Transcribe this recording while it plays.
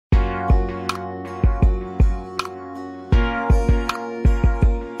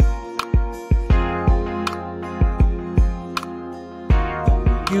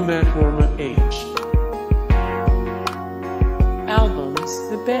Humanorma H. Albums,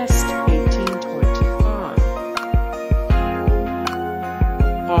 the best 1825.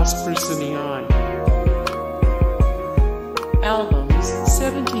 Osprey. Albums,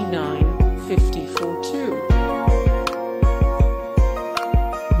 79-54-2.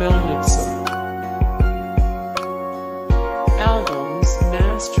 Melnitsa. Albums,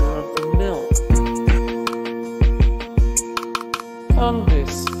 Master of the Milk.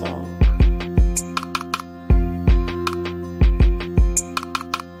 Fungus Funk.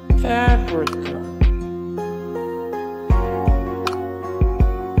 Fabrica.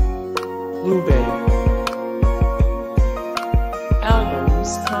 Lube.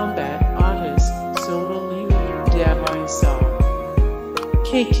 Albums, Combat Artist, Sololiu Dabaisa.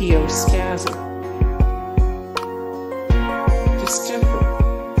 KTO Skaza. Distemper.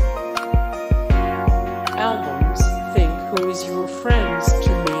 Albums, Think Who Is Your Friends to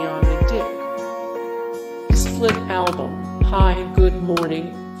Me on a Dick. Split Album, Hi Good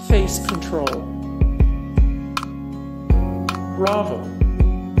Morning, Face Control. Bravo.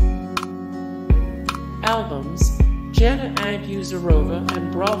 Albums, Jenna Aguzarova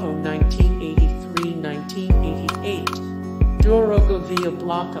and Bravo 1983-1988. Dorogovia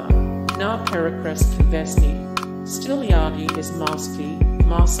Blaka, Na Perekresk Vesny, Stiliagi is Moskvi,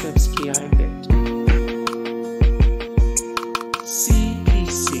 Moskovsky Ibit.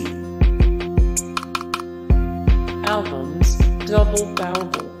 CPC. Albums, Double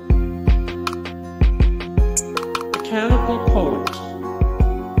Bauble. Mechanical Poet.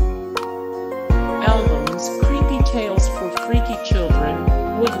 Albums, Creepy Tales for Freaky Children,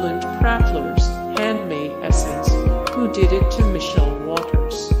 Woodland Prattlers, Handmade Essence, Who Did It to Michelle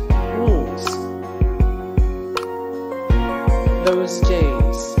Waters, Rules. Those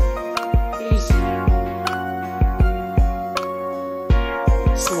Days. Easy.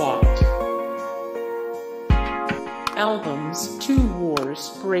 SWAT. Albums, Two Wars,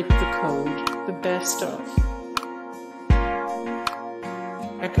 Break the Code, The Best of.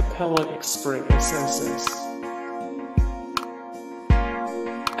 Acapella Express SS.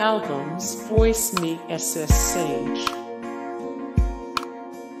 Albums, Voice Me SS Sage.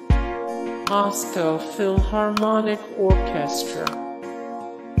 Moscow Philharmonic Orchestra.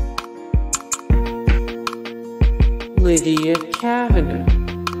 Lydia Kavanagh.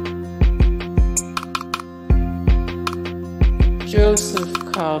 Joseph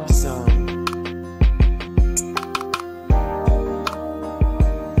Kobzon.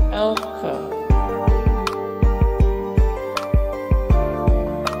 Elka.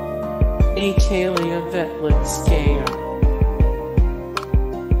 Natalia Vetlinskaya.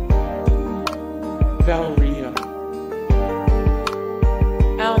 Valeria.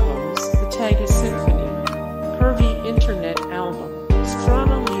 Albums, The Taiga Symphony. Pervy Internet Album,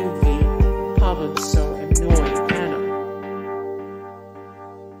 Strana UV, Pavadso and Noi Anna.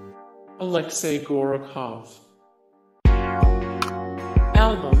 Alexei Gorokhov.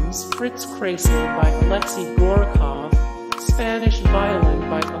 Albums, Fritz Kreisler by Alexei Gorokhov, Spanish Violin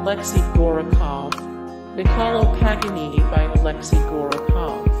by Alexei Gorokhov, Niccolo Paganini by Alexei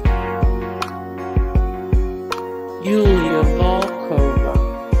Gorokhov. Yulia Volkova.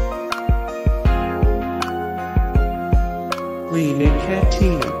 Lena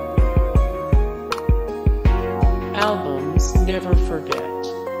Katina. Albums, Never Forget.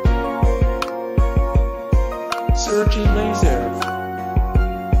 Sergei Lazarev.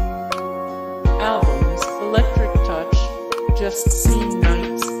 Albums, Electric Touch, Just Seen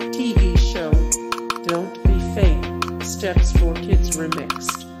Nights, TV show, Don't Be Fake, Steps for Kids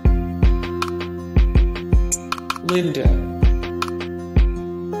Remixed. Linda.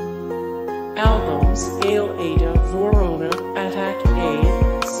 Albums, Ale Ada Vorona, Attack A,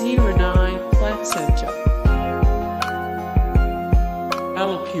 Ziranai, Placenta.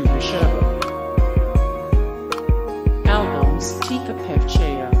 Alapurisheva. Albums, Tika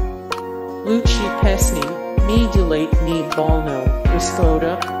Pevchea. Luci Pesny, Me Delate Me Balno,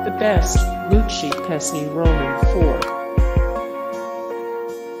 Gospoda, The Best, Luci Pesny Roman 4.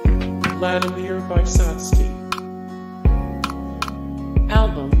 Vladimir Vysotsky.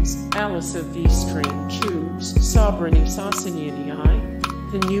 Albums, Alisa V String Tubes, Sobrany Sosiniani,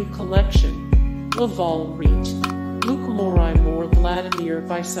 The New Collection, Laval Reet, Lukamorai More Vladimir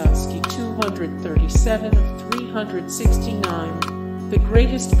Vysotsky 237 of 369. The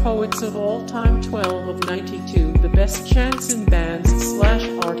Greatest Poets of All Time 12 of 92, The Best Chanson Bands /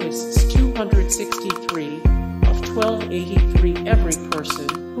 Artists 263 of 1283. Every person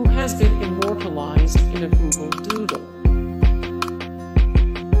who has been immortalized in a Google Doodle.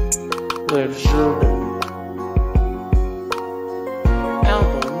 Lev Zherman.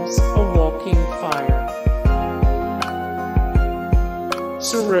 Album,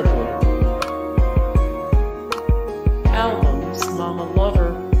 Cerebral. Albums Mama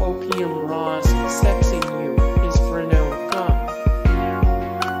Lover, Opium Roz, Sexing You, Is Brno Gun.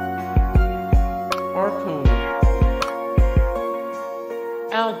 Arcona.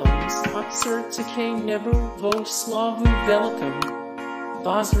 Albums Absurd Take Never Vo Slavu Velikum,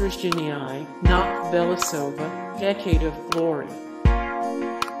 Voзвращение, Nak Belisova, Decade of Glory.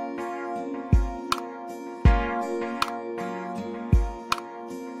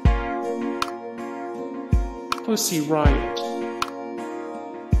 Pussy Riot.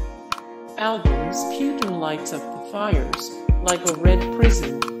 Albums Putin Lights Up the Fires, Like a Red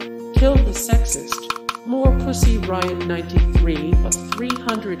Prison, Kill the Sexist, More Pussy Riot 93 of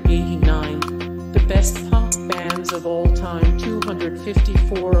 389, The Best Punk Bands of All Time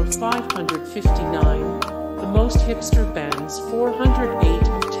 254 of 559, The Most Hipster Bands 408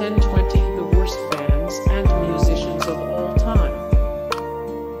 of 1020, The Worst Bands and Musicians of All Time.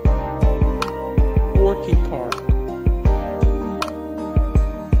 Gorky Park.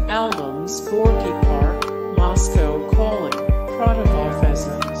 Albums Gorky Park, Moscow Calling, Protovov as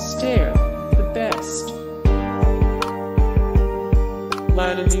a Stare, The Best.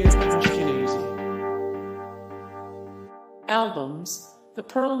 Vladimir Ashkenazy. Albums The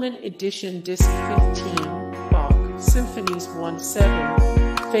Parliament Edition Disc 15, Bach, Symphonies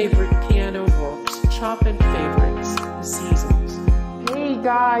 1-7, Favorite Piano Works, Chop and Favorites, The Seasons. Hey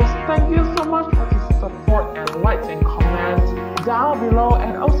guys, thank you so much for the support and likes and comments down below,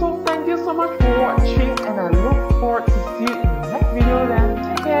 and also thank you so much for watching, and I look forward to see you in the next video.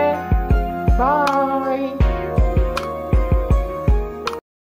 Then take care, bye.